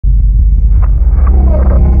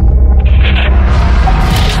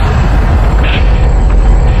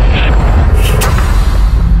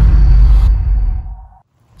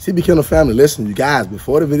Cbkennells family, listen, you guys,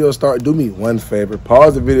 before the video starts, do me one favor.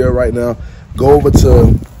 Pause the video right now. Go over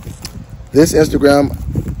to this Instagram.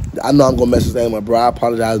 I know I'm going to mess his name up, bro. I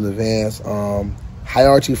apologize in advance.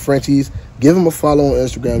 First Frenchies. Give him a follow on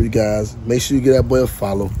Instagram, you guys. Make sure you get that boy a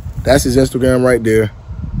follow. That's his Instagram right there.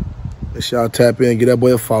 Make sure y'all tap in, get that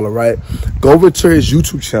boy a follow, right? Go over to his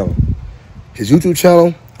YouTube channel. His YouTube channel,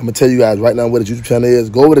 I'm going to tell you guys right now what his YouTube channel is.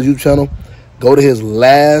 Go over to his YouTube channel. Go to his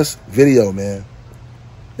last video, man.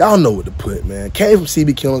 Y'all know what to put, man. Came from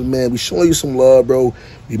Cbkennells, man. We showing you some love, bro.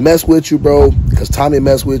 We mess with you, bro, because Tommy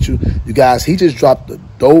mess with you. You guys, he just dropped the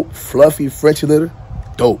dope, fluffy Frenchie litter.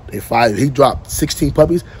 Dope. They fired. He dropped 16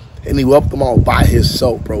 puppies, and he whelped them all by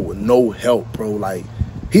himself, bro, with no help, bro. Like,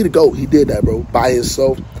 he the GOAT. He did that, bro, by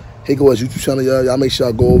himself. Here go his YouTube channel, y'all. Y'all make sure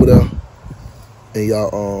y'all go over there, and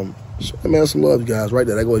y'all show that man some love, you guys. Right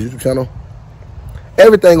there. That goes his YouTube channel.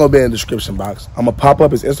 Everything gonna be in the description box. I'm gonna pop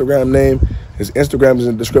up his Instagram name. His Instagram is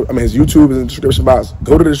in the description. I mean, his YouTube is in the description box.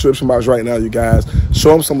 Go to the description box right now, you guys.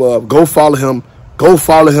 Show him some love. Go follow him. Go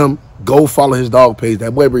follow him. Go follow his dog page.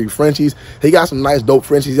 That boy breed Frenchies. He got some nice dope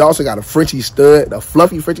Frenchies. He also got a Frenchie stud, a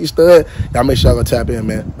fluffy Frenchie stud. Y'all make sure y'all go tap in,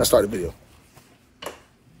 man. Let's start the video.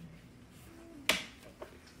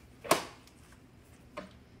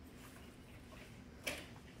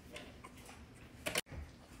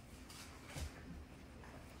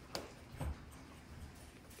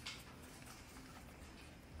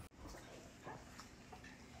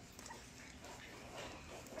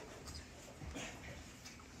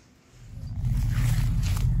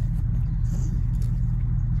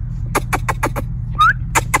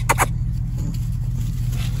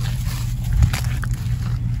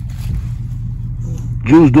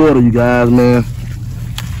 Drew's daughter, you guys, man.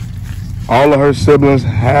 All of her siblings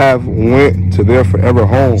have went to their forever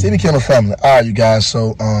home. Cbkennells family. All right, you guys.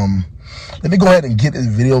 So, let me go ahead and get this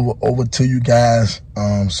video over to you guys,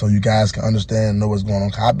 so you guys can understand and know what's going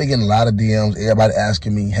on. I've been getting a lot of DMs. Everybody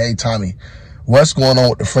asking me, "Hey, Tommy, what's going on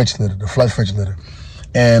with the French litter, the fluffy French litter?"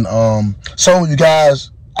 And so you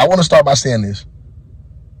guys, I want to start by saying this.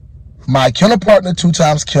 My kennel partner, 2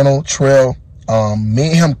 times kennel, Trail, me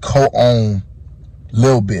and him co-own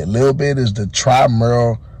Lil Bit. Lil Bit is the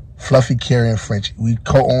tri-merle fluffy carrying Frenchie. We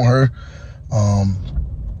co-own her.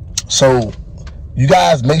 So you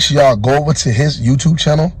guys make sure y'all go over to his YouTube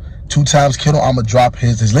channel, 2 times kennel. I'm gonna drop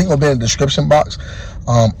his link will be in the description box.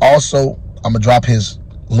 Also, I'm gonna drop his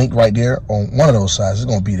link right there on one of those sides. It's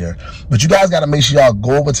gonna be there. But you guys gotta make sure y'all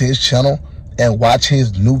go over to his channel and watch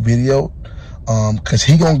his new video, because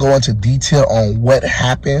he gonna go into detail on what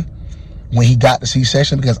happened when he got the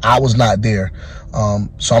C-section, because I was not there.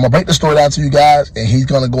 So I'm gonna break the story down to you guys, and he's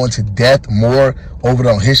gonna go into depth more over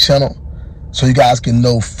on his channel, so you guys can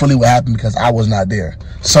know fully what happened, because I was not there.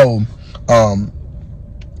 So,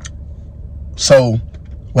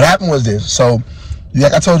 what happened was this. So,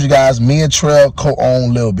 like I told you guys, me and Trail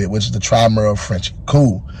co-own Lil Bit, which is the tri-merle Frenchie.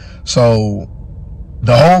 Cool. So,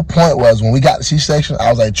 the whole point was, when we got the C-section, I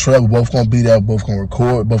was like, Trail, we both gonna be there, both gonna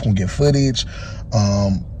record, both gonna get footage.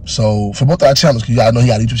 So for both our channels, because y'all know he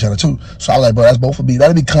got a YouTube channel too. So I was like, bro,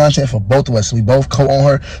 that'll be content for both of us. So we both co-own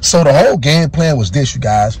her. So the whole game plan was this, you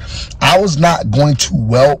guys. I was not going to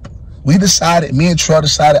whelp. Me and Troy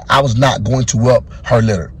decided I was not going to whelp her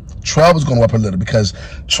litter. Troy was going to whelp her litter, because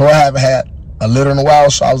Troy haven't had a litter in a while.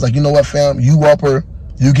 So I was like, you know what, fam? You whelp her.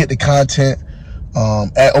 You get the content over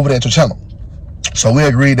there at your channel. So we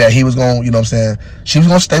agreed that he was going to, you know what I'm saying, she was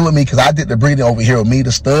going to stay with me, because I did the breeding over here with me.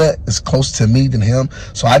 The stud is closer to me than him.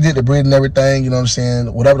 So I did the breeding and everything, you know what I'm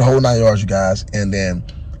saying, whatever, the whole 9 yards, you guys. And then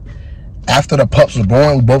after the pups were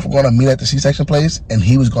born, we both were going to meet at the C-section place, and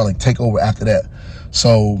he was going to take over after that.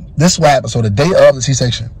 So this is what happened. So the day of the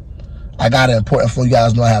C-section, I got an important phone. You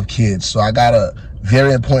guys know I have kids. So I got a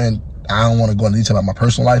very important, I don't want to go into detail about my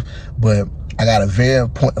personal life, but I got a very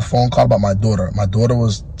important phone call about my daughter. My daughter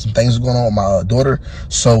some things going on with my daughter.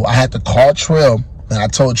 So I had to call Trail, and I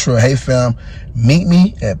told Trail, hey fam, meet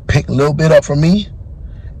me and pick a little bit up for me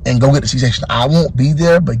and go get the C-section. I won't be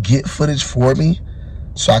there, but get footage for me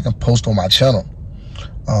so I can post on my channel.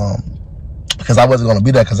 Because I wasn't going to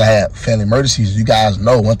be there because I had family emergencies. You guys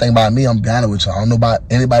know one thing about me, I'm being honest with you. I don't know about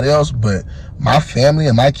anybody else, but my family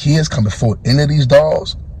and my kids come before any of these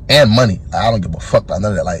dogs and money. I don't give a fuck about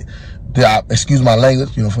none of that. Like, excuse my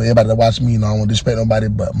language, you know, for everybody that watch me, you know, I don't want to disrespect nobody,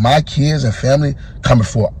 but my kids and family come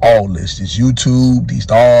before all this. This YouTube, these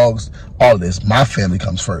dogs, all this. My family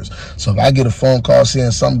comes first. So if I get a phone call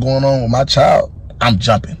saying something going on with my child, I'm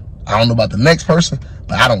jumping. I don't know about the next person,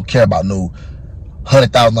 but I don't care about no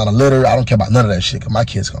 $100,000 litter. I don't care about none of that shit, because my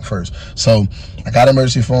kids come first. So I got an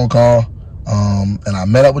emergency phone call. And I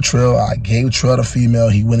met up with Trill. I gave Trill the female.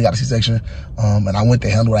 He went and got a C-section. And I went to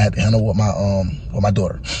handle what I had to handle with my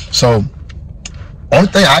daughter. So only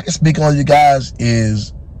thing I can speak on, you guys,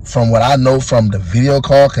 is from what I know from the video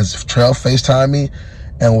call, because Trill FaceTimed me,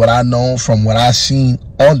 and what I know from what I seen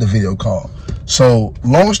on the video call. So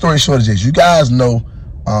long story short is this: you guys know,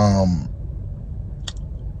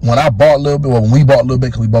 when I bought a little bit, well, when we bought a little bit,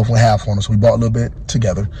 because we both went half on us, so we bought a little bit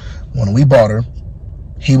together. When we bought her,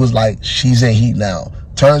 he was like, she's in heat now.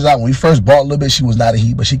 Turns out when we first bought a little bit, she was not in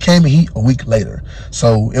heat, but she came in heat a week later.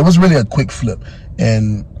 So it was really a quick flip.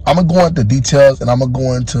 And I'm going to go into details, and I'm going to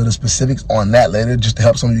go into the specifics on that later, just to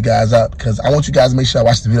help some of you guys out, because I want you guys to make sure I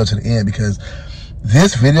watch the video to the end, because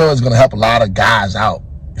this video is going to help a lot of guys out.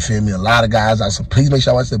 You feel me? A lot of guys out. So please make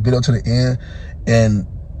sure I watch the video to the end and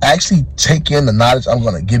actually take in the knowledge I'm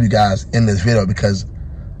going to give you guys in this video, because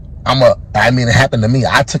it happened to me.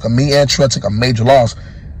 Me and Trill took a major loss.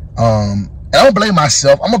 And I don't blame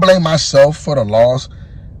myself. I'm going to blame myself for the loss,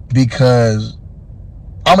 because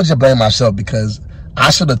I'm going to just blame myself, because I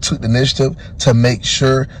should have took the initiative to make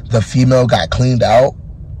sure the female got cleaned out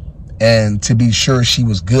and to be sure she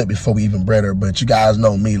was good before we even bred her. But you guys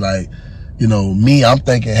know me, like, you know, me, I'm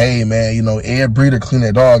thinking, hey, man, you know, every breeder clean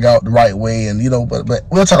their dog out the right way. And, you know, but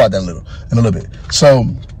we'll talk about that in a little bit. So,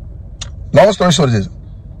 long story short is this.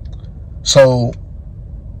 So,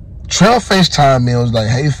 Trill FaceTime me and was like,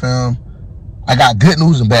 hey, fam, I got good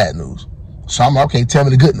news and bad news. So, I'm like, okay, tell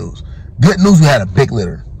me the good news. Good news, we had a big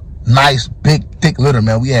litter. Nice, big, thick litter,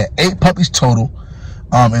 man. We had 8 puppies total.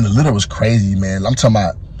 And the litter was crazy, man. I'm talking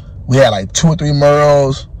about, we had like 2 or 3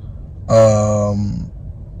 Merles,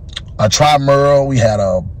 a tri-Merle, we had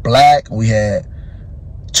a black, we had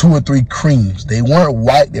 2 or 3 creams. They weren't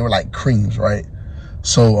white, they were like creams, right?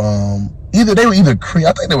 So they were either cream.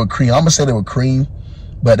 I think they were cream. I'm gonna say they were cream,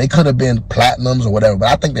 but they could have been platinums or whatever, but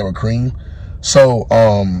I think they were cream. So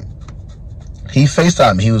he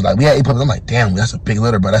FaceTimed me. He was like, we had 8 puppies. I'm like, damn, that's a big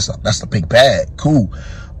litter, but that's a big bag. Cool.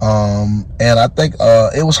 And I think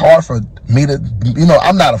it was hard for me to, you know,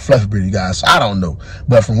 I'm not a fluffy breeder, you guys, so I don't know.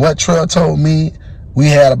 But from what Trill told me, we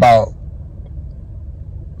had about,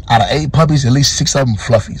 out of 8 puppies, at least 6 of them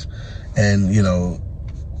fluffies. And, you know,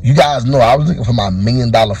 you guys know I was looking for my $1 million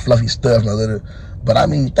fluffy stuff, my litter. But I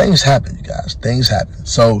mean, things happen, you guys. Things happen.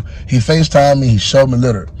 So he FaceTimed me, he showed me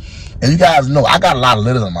litter. And you guys know I got a lot of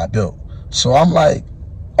litters on my belt. So I'm like,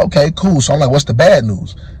 okay, cool. So I'm like, what's the bad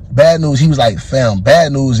news? Bad news, he was like, fam,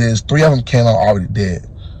 bad news is 3 of them came out already dead.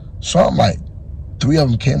 So I'm like, 3 of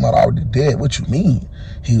them came out already dead? What you mean?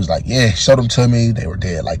 He was like, yeah, he showed them to me. They were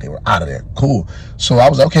dead, like they were out of there. Cool. So I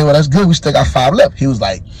was like, okay, well, that's good. We still got 5 left. He was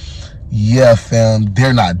like, yeah, fam,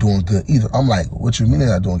 they're not doing good either. I'm like, what you mean they're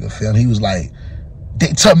not doing good, fam? He was like,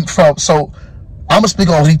 so I'm going to speak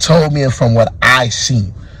on what he told me and from what I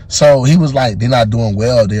seen. So he was like, they're not doing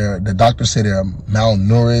well. The doctor said they're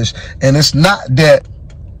malnourished. And it's not that,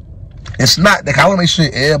 I want to make sure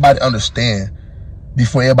everybody understand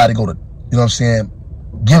before everybody go to, you know what I'm saying,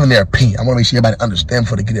 giving their opinion. I want to make sure everybody understand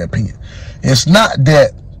before they give their opinion. It's not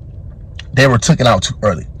that they were taken out too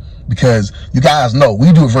early, because you guys know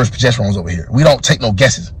we do reverse progesterones over here. We don't take no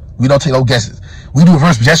guesses. We don't take no guesses. We do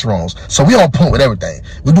reverse progesterones. So we on point with everything.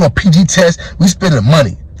 We do a PG test. We spending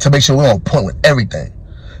money to make sure we're on point with everything.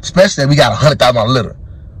 Especially if we got $100,000 litter.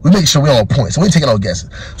 We make sure we're on point. So we ain't taking no guesses.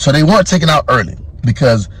 So they weren't taken out early,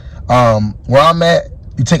 because where I'm at,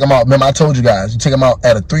 you take them out. Remember, I told you guys, you take them out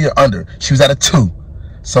at a 3 or under. She was at a 2.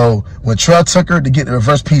 So when Trill took her to get the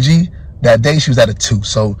reverse PG, that day she was at a 2.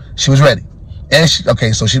 So she was ready. And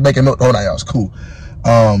so she's making milk the whole 9 hours. Cool.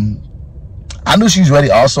 I knew she was ready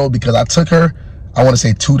also, because I took her, I want to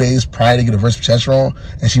say 2 days prior to get a reverse progesterone,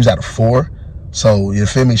 and she was at a 4. So you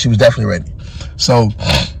feel me? She was definitely ready. So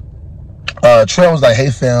Trill was like, hey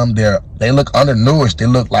fam, they look undernourished. They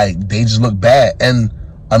look like they just look bad. And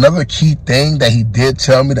another key thing that he did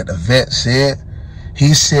tell me that the vet said,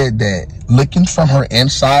 he said that looking from her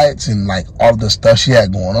insides and like all the stuff she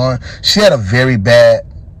had going on, she had a very bad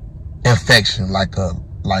infection, like a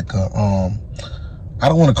I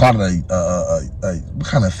don't want to call it a what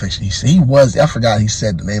kind of infection he said. I forgot he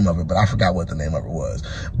said the name of it, but I forgot what the name of it was.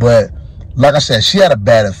 But like I said, she had a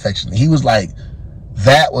bad infection. He was like,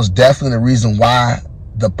 that was definitely the reason why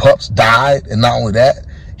the pups died. And not only that,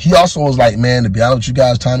 he also was like, man, to be honest with you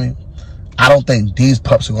guys, Tommy, I don't think these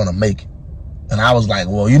pups are gonna make it. And I was like,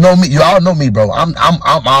 well, you know me, you all know me, bro. I'm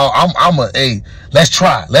hey, let's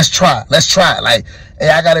try. Like, hey,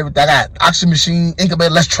 I got everything. I got oxygen machine,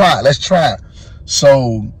 incubator. Let's try.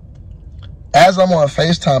 So as I'm on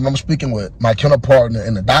FaceTime, I'm speaking with my kennel partner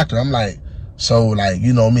and the doctor. I'm like, so like,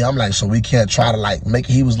 you know me, I'm like, so we can't try to like make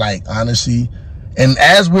it. He was like, honestly, And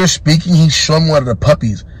as we're speaking, he's showing one of the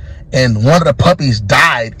puppies, and one of the puppies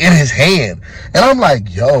died in his hand. And I'm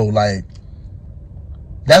like, yo, like,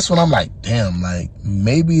 that's when I'm like, damn, like,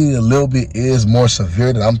 maybe a little bit is more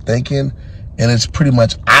severe than I'm thinking, and it's pretty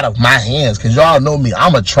much out of my hands. Because y'all know me,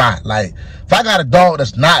 I'm going to try. Like, if I got a dog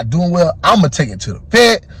that's not doing well, I'm going to take it to the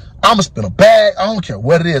vet. I'm going to spin a bag. I don't care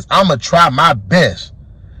what it is. I'm going to try my best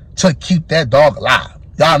to keep that dog alive.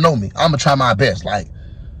 Y'all know me. I'm going to try my best. Like,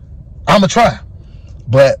 I'm going to try.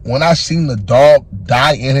 But when I seen the dog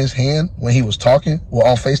die in his hand when he was talking, well,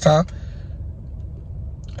 on FaceTime,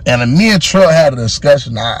 and me and Trell had a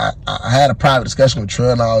discussion. I had a private discussion with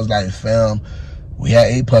Trell, and I was like, fam, we had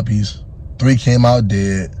 8 puppies. 3 came out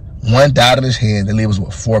dead. 1 died in his hand. Then it was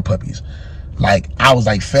with 4 puppies. Like, I was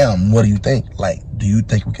like, fam, what do you think? Like, do you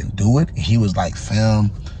think we can do it? And he was like,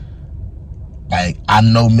 fam, like, I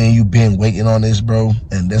know, man, you been waiting on this, bro.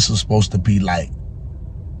 And this was supposed to be like,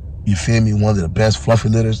 you feel me, one of the best fluffy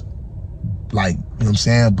litters. Like, you know what I'm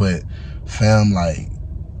saying? But, fam, like,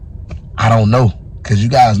 I don't know. Because you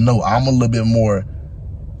guys know I'm a little bit more,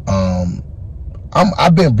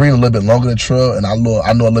 I've been breeding a little bit longer than Trell, and I know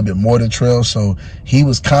a little bit more than Trell, so he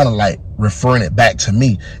was kind of like referring it back to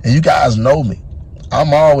me. And you guys know me.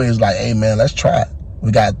 I'm always like, hey, man, let's try it.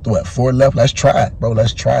 We got, what, 4 left? Let's try it, bro.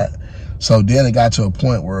 Let's try it. So then it got to a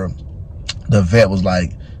point where the vet was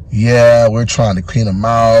like, yeah, we're trying to clean them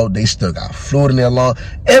out. They still got fluid in their lung.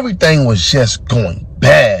 Everything was just going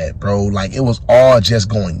bad, bro. Like, it was all just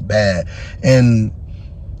going bad. And,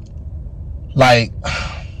 like,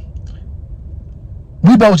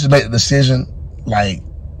 we both just made the decision, like,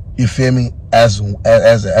 you feel me, as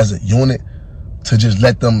a unit, to just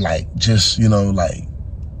let them, like, just, you know, like,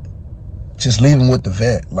 just leave them with the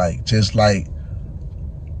vet. Like, just euthanize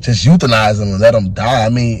them and let them die. I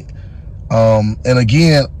mean, and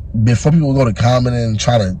again, before people go to comment and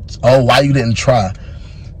try to, oh, why you didn't try?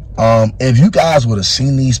 If you guys would have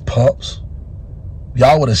seen these pups,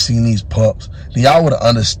 y'all would have seen these pups, then y'all would have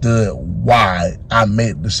understood why I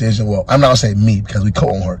made the decision. Well, I'm not gonna say me, because we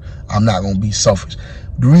co-own her. I'm not gonna be selfish.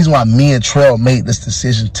 The reason why me and Trell made this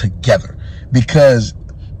decision together, because,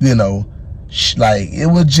 you know, like, it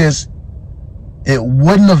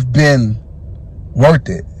wouldn't have been worth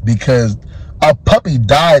it, because a puppy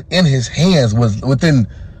died in his hands was within,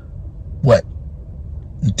 what,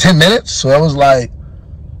 10 minutes? So it was like,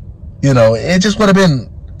 you know, it just would have been,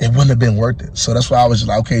 it wouldn't have been worth it. So that's why I was just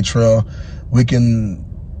like, okay, Trell, we can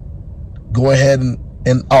go ahead and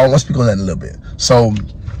oh, let's speak on that in a little bit. So,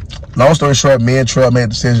 long story short, me and Trell made a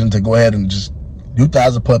decision to go ahead and just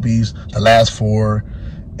euthanize the puppies, the last 4,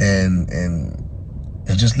 and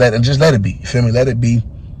just let it be. You feel me? Let it be.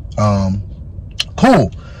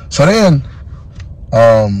 Cool. So then,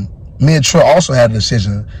 me and Trell also had a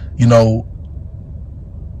decision. You know,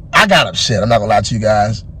 I got upset. I'm not gonna lie to you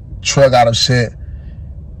guys. Trell got upset.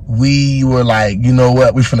 We were like, you know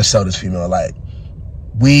what? We finna sell this female. Like,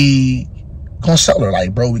 we gonna sell her.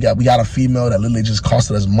 Like, bro, we got a female that literally just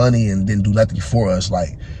costed us money and didn't do nothing for us.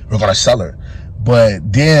 Like, we're gonna sell her.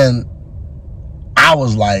 But then I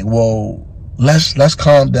was like, well, let's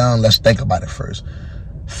calm down. Let's think about it first.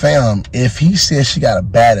 Fam, if he says she got a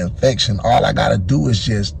bad infection, all I gotta do is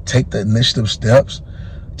just take the initiative steps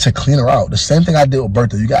to clean her out. The same thing I did with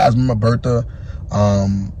Bertha. You guys remember Bertha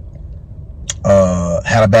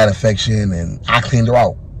had a bad infection, and I cleaned her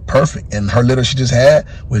out perfect. And her litter she just had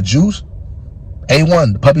with Juice,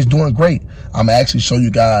 A1. The puppy's doing great. I'm gonna actually show you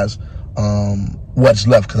guys what's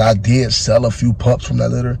left, because I did sell a few pups from that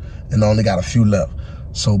litter and only got a few left.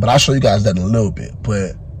 So, but I'll show you guys that in a little bit.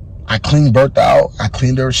 But I cleaned Bertha out. I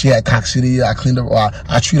cleaned her. She had coccidia. I cleaned her. Well,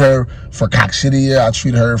 I treat her for coccidia. I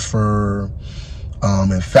treat her for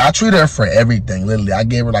I treat her for everything. Literally, I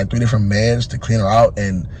gave her like 3 different meds to clean her out,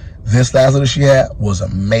 and this last litter she had was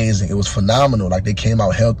amazing. It was phenomenal. Like, they came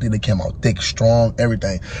out healthy. They came out thick, strong,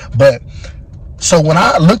 everything. But so when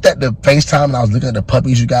I looked at the FaceTime and I was looking at the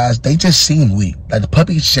puppies, you guys, they just seemed weak. Like, the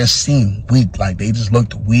puppies just seemed weak. Like, they just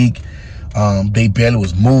looked weak. They barely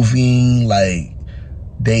was moving. Like,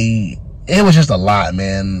 it was just a lot,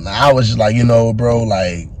 man. I was just like, you know, bro,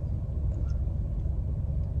 like,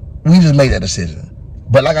 we just made that decision.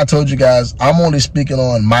 But like I told you guys, I'm only speaking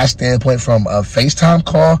on my standpoint from a FaceTime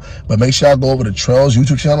call. But make sure I go over to Trell's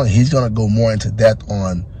YouTube channel. He's going to go more into depth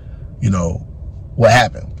on, you know, what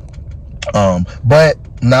happened. But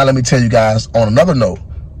now let me tell you guys on another note.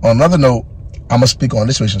 I'm going to speak on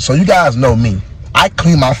this situation. So you guys know me. I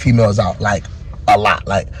clean my females out, like, a lot.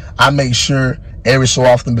 Like, I make sure every so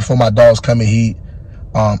often before my dogs come in heat,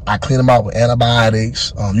 I clean them out with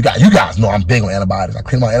antibiotics. You guys know I'm big on antibiotics. I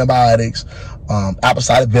clean them out with antibiotics, apple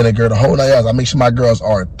cider vinegar, the whole 9 yards. I make sure my girls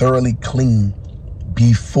are thoroughly clean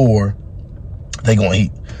before they go in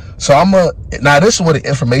heat. So now this is where the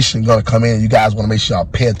information is gonna come in. You guys wanna make sure y'all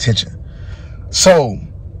pay attention. So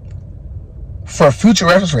for future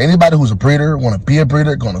reference, for anybody who's a breeder, wanna be a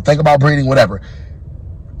breeder, gonna think about breeding, whatever,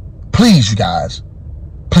 please, you guys,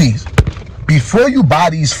 please, before you buy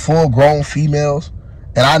these full-grown females,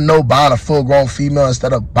 and I know buying a full-grown female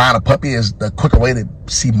instead of buying a puppy is the quicker way to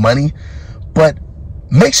see money, but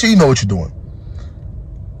make sure you know what you're doing.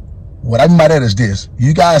 What I mean by that is this.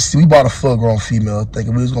 You guys see, we bought a full-grown female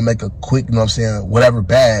thinking we was going to make a quick, you know what I'm saying, whatever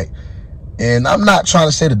bag. And I'm not trying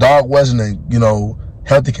to say the dog wasn't in, you know,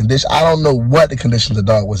 healthy condition. I don't know what the condition the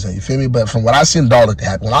dog was in, you feel me? But from what I seen, the dog looked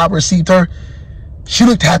happy. When I received her, she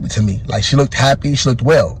looked happy to me. Like, she looked happy, she looked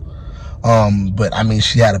well. But, I mean,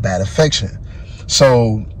 she had a bad infection.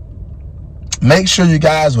 So make sure you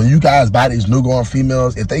guys, when you guys buy these newborn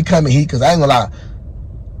females, if they come in heat, because I ain't gonna lie,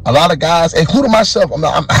 a lot of guys, including myself,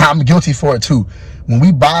 I'm guilty for it too. When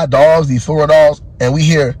we buy dogs, these full dogs, and we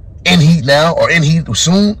hear in heat now or in heat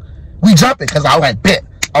soon, we jump it because I like, bet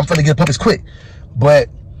I'm finna get puppies quick. But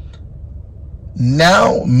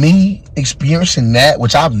now me experiencing that,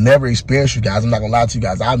 which I've never experienced, you guys, I'm not gonna lie to you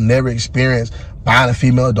guys, I've never experienced buying a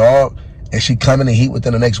female dog and she coming in heat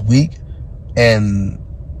within the next week and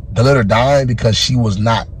the litter dying because she was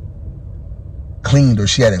not cleaned or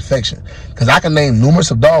she had infection. Because I can name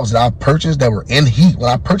numerous of dogs that I purchased that were in heat when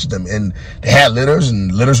I purchased them, and they had litters,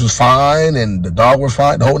 and litters was fine, and the dog was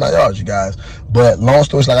fine, the whole 9 yards, you guys. But long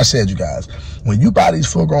story, like I said, you guys, when you buy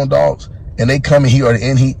these full-grown dogs and they come in heat or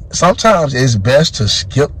in heat, sometimes it's best to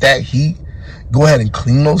skip that heat, go ahead and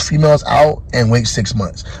clean those females out, and wait 6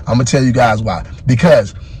 months. I'm gonna tell you guys why.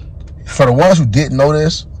 Because for the ones who didn't know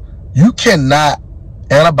this, you cannot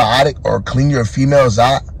antibiotic or clean your females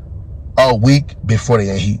out a week before they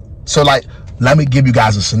in heat. So, like, let me give you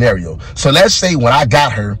guys a scenario. So let's say when I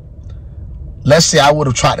got her, let's say I would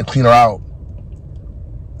have tried to clean her out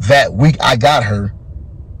that week I got her,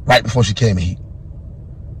 right before she came in heat.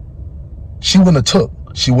 She wouldn't have took.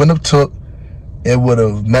 She wouldn't have took. It would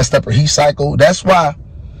have messed up her heat cycle. That's why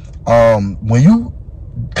when you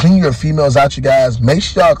clean your females out, you guys, make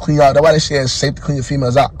sure y'all clean out. That's why they say it's safe to clean your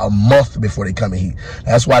females out a month before they come in heat.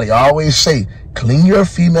 That's why they always say clean your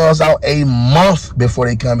females out a month before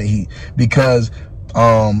they come in heat, because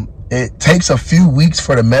it takes a few weeks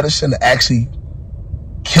for the medicine to actually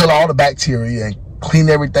kill all the bacteria and clean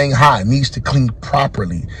everything how it needs to clean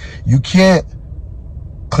properly. You can't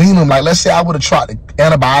clean them. Like, let's say I would have tried to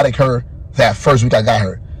antibiotic her that first week I got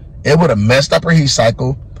her. It would have messed up her heat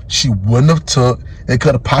cycle. She wouldn't have took. It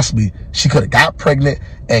could have possibly, she could have got pregnant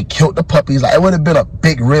and killed the puppies. Like, it would have been a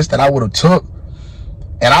big risk that I would have took.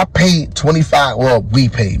 And I paid $25, well, we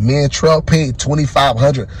paid, me and Trell paid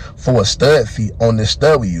 $2,500 for a stud fee on this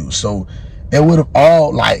stud we use. So it would have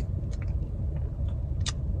all, like,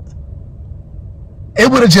 it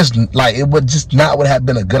would have just, like, it would just not would have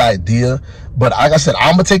been a good idea. But like I said,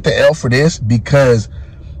 I'm gonna take the L for this because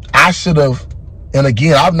I should have, and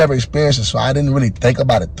again, I've never experienced it, so I didn't really think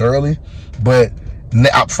about it thoroughly. But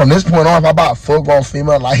from this point on, if I buy a full-grown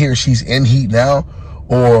female, I hear she's in heat now,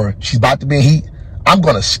 or she's about to be in heat, I'm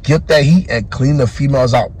going to skip that heat and clean the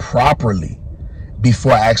females out properly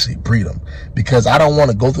before I actually breed them. Because I don't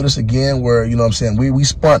want to go through this again where, you know what I'm saying, we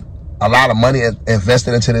spent a lot of money and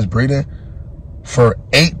invested into this breeding for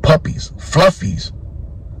 8 puppies, fluffies,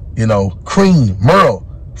 you know, cream, Merle,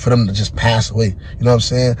 for them to just pass away. You know what I'm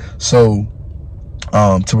saying? So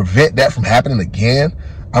to prevent that from happening again,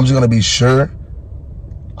 I'm just going to be sure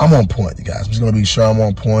I'm on point, you guys. I'm just going to be sure I'm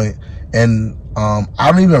on point. And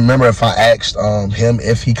I don't even remember if I asked him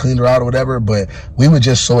if he cleaned her out or whatever, but we were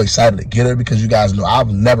just so excited to get her because you guys know I've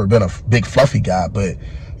never been a big fluffy guy, but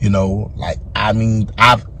you know, like, I mean,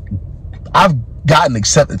 I've gotten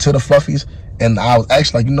accepted to the fluffies, and I was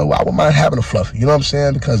actually like, you know what, I wouldn't mind having a fluffy, you know what I'm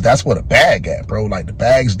saying? Because that's what a bag at, bro. Like, the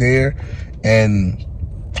bag's there, and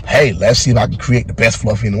hey, let's see if I can create the best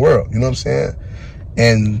fluffy in the world, you know what I'm saying?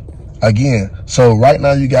 And again, so right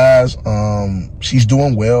now, you guys, she's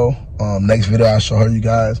doing well. Next video I'll show her, you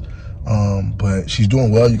guys. But she's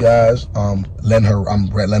doing well, you guys. I'm letting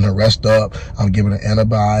her rest up. I'm giving her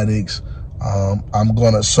antibiotics.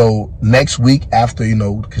 So next week after, you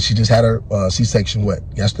know, because she just had her C-section, what,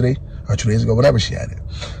 yesterday or 2 days ago, whenever she had it.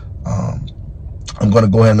 I'm gonna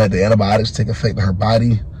go ahead and let the antibiotics take effect in her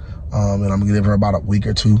body. And I'm gonna give her about a week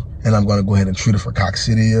or 2, and I'm gonna go ahead and treat her for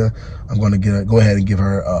coccidia. I'm gonna go ahead and give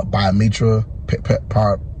her Biometra,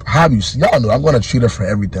 y'all know I'm gonna treat her for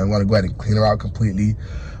everything. I'm gonna go ahead and clean her out completely.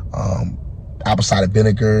 Apple cider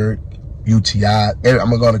vinegar, UTI.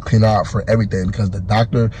 I'm gonna clean her out for everything because the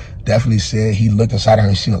doctor definitely said he looked inside of her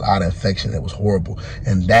and seen a lot of infection. It was horrible,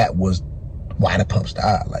 and that was why the pups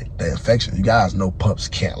died. Like, the infection. You guys know pups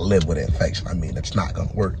can't live with an infection. I mean, it's not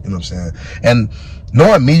gonna work. You know what I'm saying? And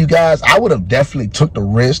knowing me, you guys, I would have definitely took the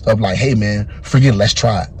risk of like, hey man, forget it, let's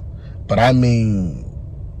try it. But I mean,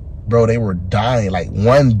 bro, they were dying. Like,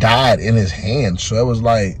 one died in his hand. So it was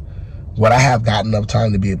like, would I have gotten enough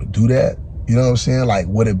time to be able to do that? You know what I'm saying? Like,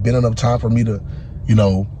 would it have been enough time for me to, you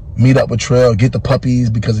know, meet up with Trail, get the puppies?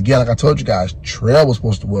 Because again, like I told you guys, Trail was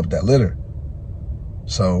supposed to whoop that litter.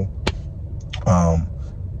 So,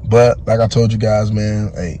 but like I told you guys,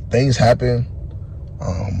 man, hey, things happen.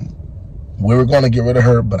 We were going to get rid of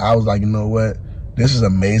her, but I was like, you know what? This is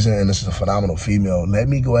amazing, and this is a phenomenal female. Let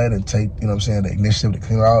me go ahead and take, you know what I'm saying, the initiative to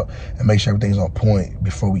clean her out and make sure everything's on point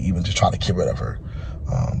before we even just try to get rid of her.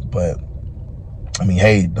 But, I mean,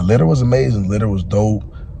 hey, the litter was amazing. Litter was dope.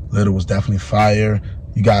 Litter was definitely fire.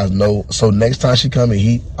 You guys know. So next time she come in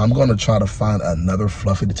heat, I'm going to try to find another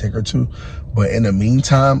Fluffy to take her to. But in the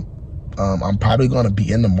meantime, I'm probably going to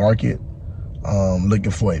be in the market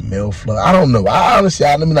looking for a male Fluffy. I don't know. I honestly,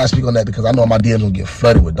 let me not speak on that because I know my DMs will get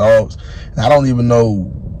flooded with dogs. And I don't even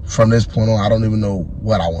know, from this point on, I don't even know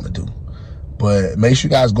what I want to do. But make sure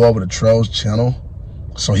you guys go over to Trell's channel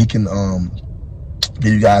so he can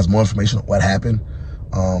give you guys more information on what happened.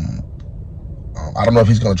 I don't know if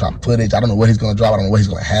he's going to drop footage. I don't know what he's going to drop. I don't know what he's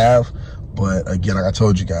going to have. But again, like I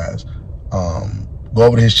told you guys, go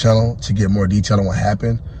over to his channel to get more detail on what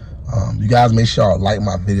happened. You guys make sure y'all like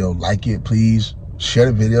my video. Like it, please. Share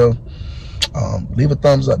the video. Leave a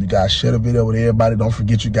thumbs up. You guys share the video with everybody. Don't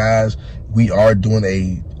forget, you guys, we are doing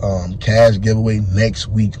a cash giveaway next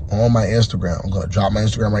week on my Instagram. I'm going to drop my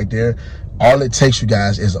Instagram right there. All it takes, you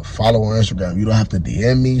guys, is a follow on Instagram. You don't have to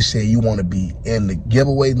DM me, say you want to be in the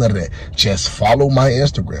giveaway, none of that. Just follow my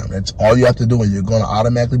Instagram. That's all you have to do, and you're going to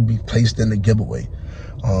automatically be placed in the giveaway.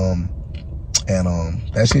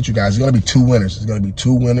 That's it, you guys. It's going to be 2 winners. It's going to be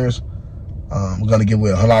 2 winners. We're going to give away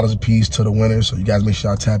 $100 a piece to the winners, so you guys make sure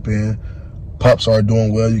y'all tap in. Pups are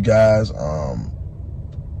doing well, you guys. I'm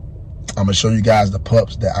going to show you guys the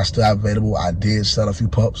pups that I still have available. I did sell a few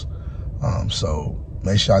pups, so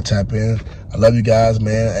make sure y'all tap in. I love you guys,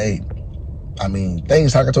 man. Hey, I mean,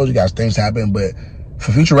 things, like I told you guys, things happen, but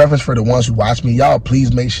for future reference for the ones who watch me, y'all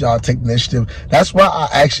please make sure y'all take the initiative. That's why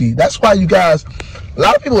that's why you guys, a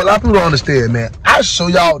lot of people don't understand, man. I show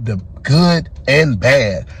y'all the good and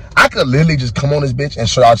bad. I could literally just come on this bitch and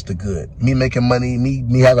show y'all just the good. Me making money,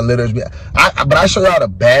 me having litters. But I show y'all the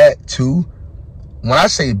bad too. When I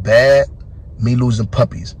say bad, me losing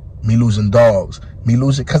puppies, me losing dogs, me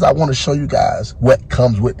losing, because I want to show you guys what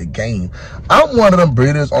comes with the game. I'm one of them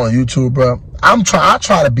breeders on YouTube, bro. I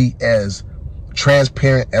try to be as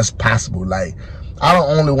transparent as possible. Like, I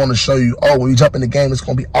don't only want to show you, oh, when you jump in the game, it's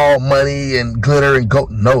going to be all money and glitter and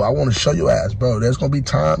gold. No, I want to show you ass, bro. There's going to be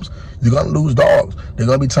times you're going to lose dogs. There's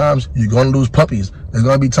going to be times you're going to lose puppies. There's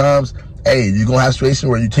going to be times, hey, you're going to have situations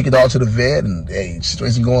where you take it all to the vet and, hey,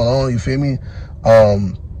 situation going on, you feel me?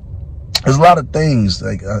 There's a lot of things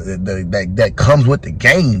like that comes with the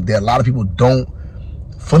game that a lot of people don't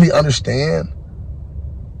fully understand.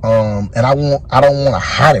 And I don't want to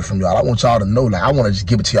hide it from y'all. I want y'all to know, like, I want to just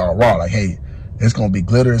give it to y'all raw. Like, hey, it's going to be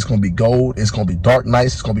glitter. It's going to be gold. It's going to be dark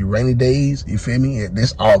nights. It's going to be rainy days. You feel me?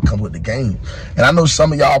 This all comes with the game. And I know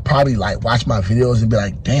some of y'all probably like watch my videos and be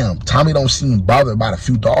like, damn, Tommy don't seem bothered by the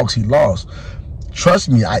few dogs he lost. Trust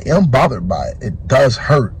me, I am bothered by it. It does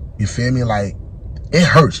hurt. You feel me? Like, it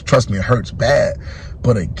hurts. Trust me, it hurts bad.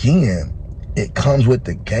 But again, it comes with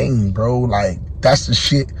the game, bro. Like, that's the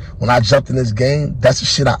shit. When I jumped in this game, that's the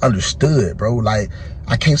shit I understood, bro. Like,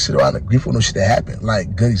 I can't sit around and agree for no shit that happened.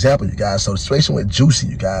 Like, good example, you guys. So the situation with Juicy,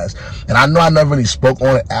 you guys. And I know I never really spoke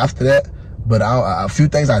on it after that, but a few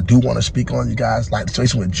things I do want to speak on, you guys. Like the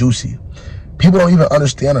situation with Juicy. People don't even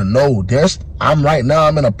understand or know.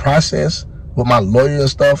 I'm in a process with my lawyer and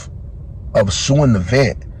stuff of suing the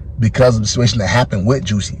vet because of the situation that happened with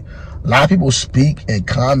Juicy. A lot of people speak and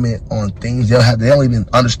comment on things they don't even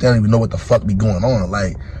understand, even know what the fuck be going on.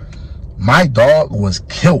 Like, my dog was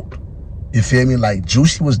killed. You feel me? Like,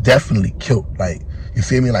 Juicy was definitely killed. Like, you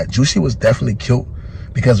feel me? Like, Juicy was definitely killed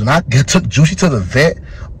because when I took Juicy to the vet,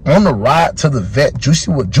 on the ride to the vet,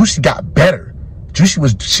 Juicy got better. She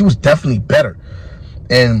was definitely better.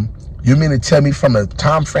 And you mean to tell me from the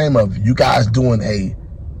time frame of you guys doing a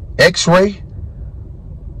x-ray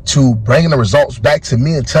to bringing the results back to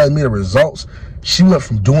me and telling me the results, she went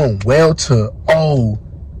from doing well to, oh,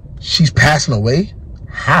 she's passing away?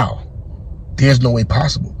 How? There's no way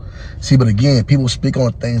possible. See, but again, people speak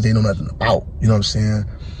on things they know nothing about. You know what I'm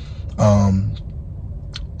saying?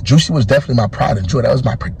 Juicy was definitely my pride and joy. That was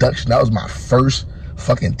my production. That was my first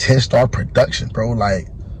fucking 10-star production, bro. Like,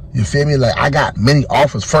 You feel me? Like, I got many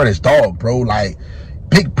offers for this dog, bro. Like,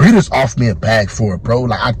 big breeders offered me a bag for it, bro.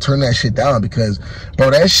 Like, I turned that shit down because,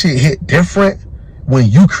 bro, that shit hit different when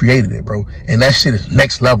you created it, bro. And that shit is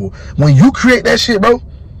next level. When you create that shit, bro,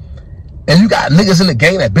 and you got niggas in the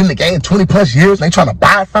game that been in the game 20 plus years and they trying to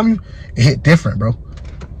buy it from you, it hit different, bro.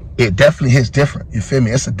 It definitely hits different. You feel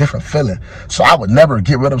me? It's a different feeling. So I would never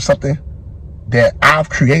get rid of something that I've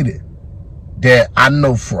created that I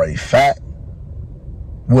know for a fact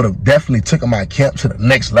would have definitely taken my camp to the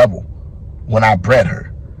next level when I bred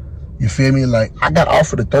her. You feel me? Like, I got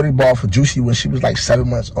offered a 30 ball for Juicy when she was like 7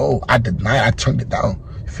 months old. I denied. I turned it down.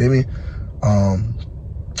 You feel me?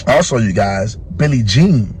 Also, you guys, Billie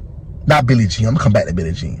Jean. Not Billie Jean. I'm gonna come back to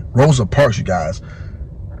Billie Jean. Rosa Parks, you guys.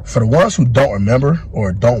 For the ones who don't remember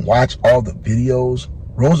or don't watch all the videos,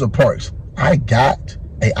 Rosa Parks, I got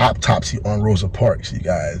an autopsy on Rosa Parks, you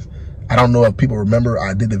guys. I don't know if people remember,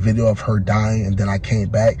 I did the video of her dying and then I came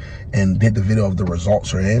back and did the video of the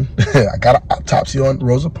results are in. I got an autopsy on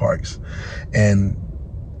Rosa Parks, and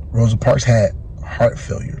Rosa Parks had heart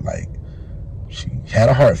failure. Like, she had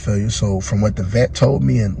a heart failure. So from what the vet told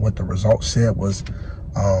me and what the results said was,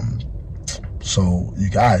 so you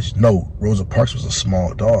guys know Rosa Parks was a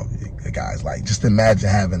small dog. You guys, like, just imagine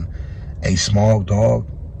having a small dog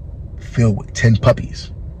filled with 10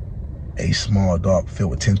 puppies. A small dog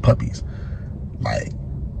filled with 10 puppies. Like,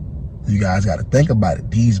 you guys got to think about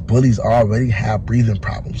it. These bullies already have breathing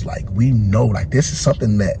problems. Like, we know, like, this is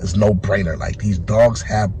something that is no brainer. Like, these dogs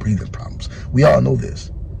have breathing problems. We all know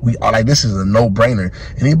this. We are like, this is a no brainer.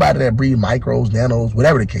 Anybody that breed micros, nanos,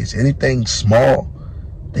 whatever the case, anything small,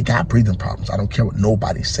 they got breathing problems. I don't care what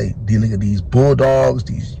nobody say. Dealing with these bulldogs,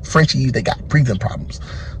 these Frenchies, they got breathing problems.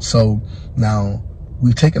 So now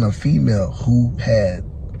we've taken a female who had,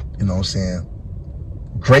 you know what I'm saying,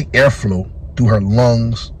 great airflow through her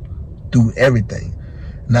lungs, through everything.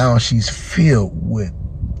 Now she's filled with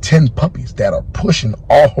 10 puppies that are pushing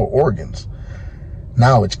all her organs.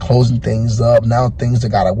 Now it's closing things up. Now things that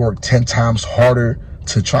gotta work 10 times harder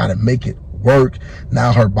to try to make it work.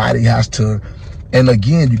 Now her body has to, and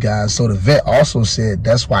again, you guys, so the vet also said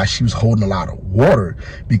that's why she was holding a lot of water,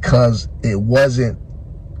 because it wasn't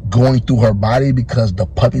going through her body because the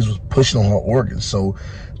puppies was pushing on her organs. So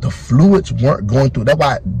the fluids weren't going through. That's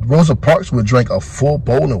why Rosa Parks would drink a full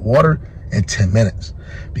bowl of water in 10 minutes,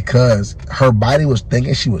 because her body was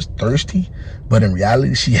thinking she was thirsty, but in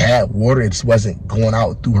reality she had water. It just wasn't going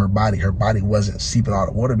out through her body. Her body wasn't seeping out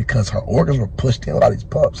of water because her organs were pushed in with all these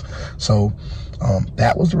pups. So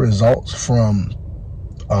that was the results from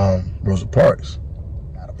Rosa Parks.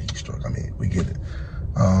 Not a heat stroke. I mean, we get it.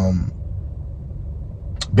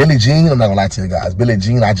 Billie Jean, I'm not gonna lie to you guys. Billie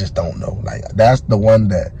Jean, I just don't know. Like, that's the one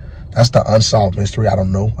that's the unsolved mystery. I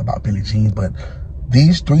don't know about Billie Jean, but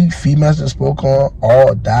these 3 females that spoke on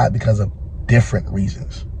all died because of different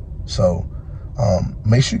reasons. So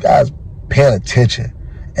make sure you guys paying attention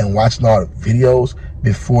and watching all the videos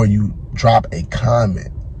before you drop a comment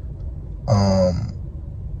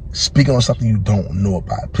speaking on something you don't know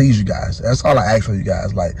about. Please, you guys, that's all I ask for you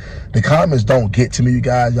guys. Like, the comments don't get to me, you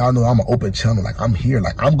guys. Y'all know I'm an open channel. Like, I'm here.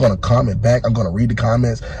 Like, I'm gonna comment back. I'm gonna read the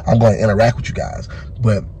comments. I'm gonna interact with you guys.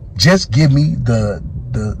 But just give me the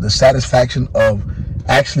satisfaction of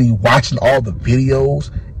actually watching all the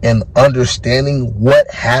videos and understanding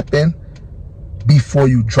what happened before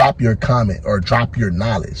you drop your comment or drop your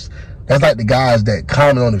knowledge. That's like the guys that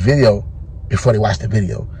comment on the video before they watch the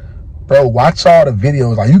video. Bro, watch all the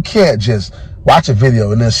videos. Like, you can't just watch a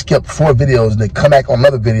video and then skip 4 videos and then come back on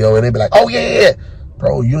another video and then be like, oh yeah.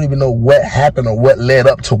 Bro, you don't even know what happened or what led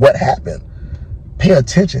up to what happened. Pay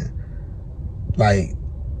attention. Like,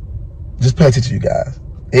 just pay attention, you guys.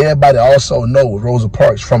 Everybody also know with Rosa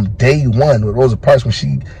Parks from day one, with Rosa Parks, when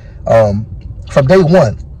she, from day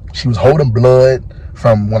one, she was holding blood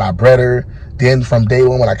from when I bred her. Then from day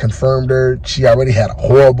one, when I confirmed her, she already had a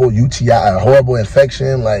horrible UTI, a horrible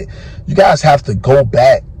infection. Like, you guys have to go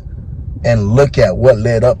back and look at what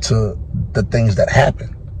led up to the things that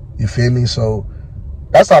happened. You feel me? So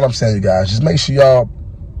that's all I'm saying, you guys. Just make sure y'all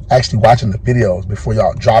actually watching the videos before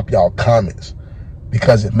y'all drop y'all comments,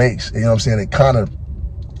 because it makes, you know what I'm saying, it kind of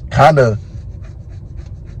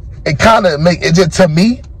make it just, to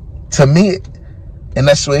me in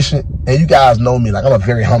that situation, and you guys know me, like, I'm a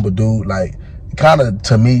very humble dude. Like, kind of,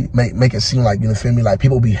 to me, make it seem like, you know, feel me, like,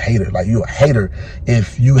 people be haters. Like, you a hater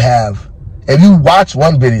if you watch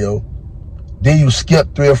one video, then you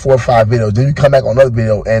skip 3 or 4 or 5 videos, then you come back on another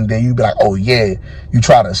video, and then you be like, oh yeah, you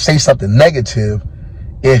try to say something negative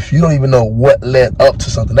if you don't even know what led up to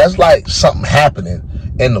something. That's like something happening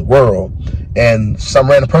in the world, and some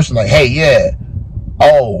random person like, hey, yeah,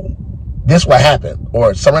 oh, this what happened,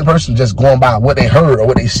 or some other person just going by what they heard or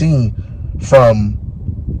what they seen from,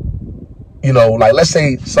 you know, like let's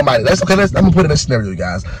say somebody, I'm gonna put in this scenario,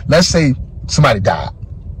 guys. Let's say somebody died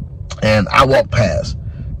and I walk past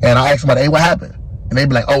and I ask somebody, hey, what happened? And they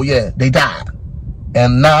be like, oh yeah, they died.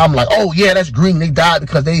 And now I'm like, oh yeah, that's green. They died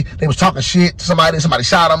because they was talking shit to somebody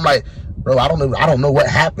shot them. I'm like, bro, I don't know what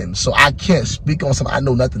happened. So I can't speak on something I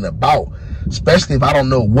know nothing about, especially if I don't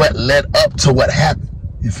know what led up to what happened.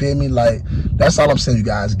 You feel me? Like, that's all I'm saying, you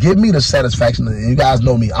guys. Give me the satisfaction. And you guys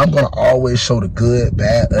know me. I'm going to always show the good,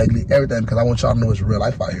 bad, ugly, everything, because I want y'all to know it's real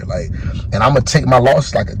life out here. Like, and I'm going to take my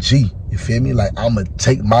losses like a G. You feel me? Like, I'm going to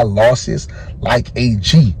take my losses like a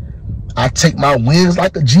G. I take my wins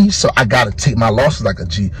like a G, so I got to take my losses like a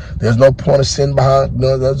G. There's no point of sitting behind.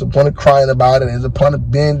 No, there's a point of crying about it. There's a point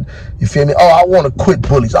of being, you feel me? Oh, I want to quit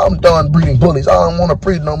bullies. I'm done breeding bullies. I don't want to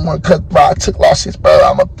breed no more because, bro, I took losses, bro.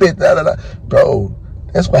 I'm a bit, Bro,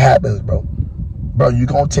 that's what happens, bro. Bro, you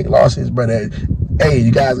going to take losses, bro. Hey,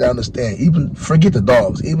 you guys got to understand. Even, forget the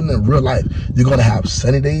dogs. Even in real life, you're going to have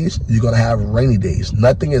sunny days. You're going to have rainy days.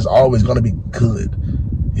 Nothing is always going to be good.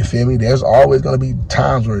 You feel me? There's always going to be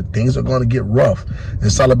times where things are going to get rough.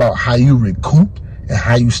 It's all about how you recoup and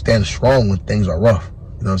how you stand strong when things are rough.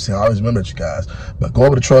 You know what I'm saying? I always remember that, you guys. But go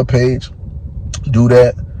over to Trail page. Do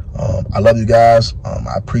that. I love you guys.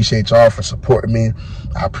 I appreciate y'all for supporting me.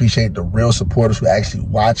 I appreciate the real supporters who actually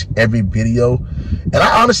watch every video. And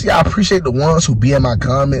I appreciate the ones who be in my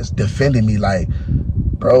comments defending me. Like,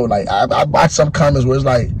 bro, like I watch some comments where it's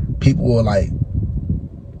like people will like,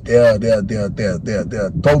 they'll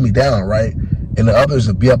throw me down, right? And the others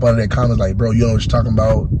will be up under their comments like, bro, you know what you're talking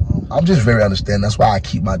about. I'm just very understanding. That's why I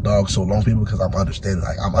keep my dog so long, people, because I'm understanding.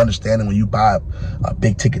 Like, I'm understanding when you buy a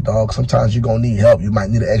big ticket dog, sometimes you're going to need help. You might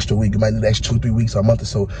need an extra week. You might need an extra 2-3 weeks or a month or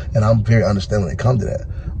so. And I'm very understanding when it comes to that.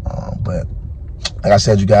 But like I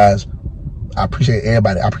said, you guys, I appreciate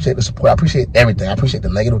everybody. I appreciate the support. I appreciate everything. I appreciate the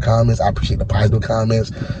negative comments. I appreciate the positive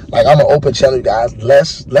comments. Like, I'm an open channel, you guys.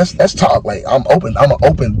 Let's talk. Like, I'm open. I'm an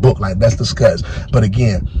open book. Like, let's discuss. But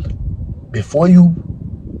again, before you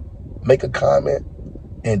make a comment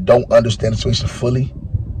and don't understand the situation fully,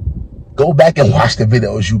 go back and watch the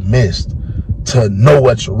videos you missed to know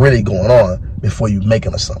what's really going on before you make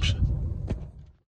an assumption.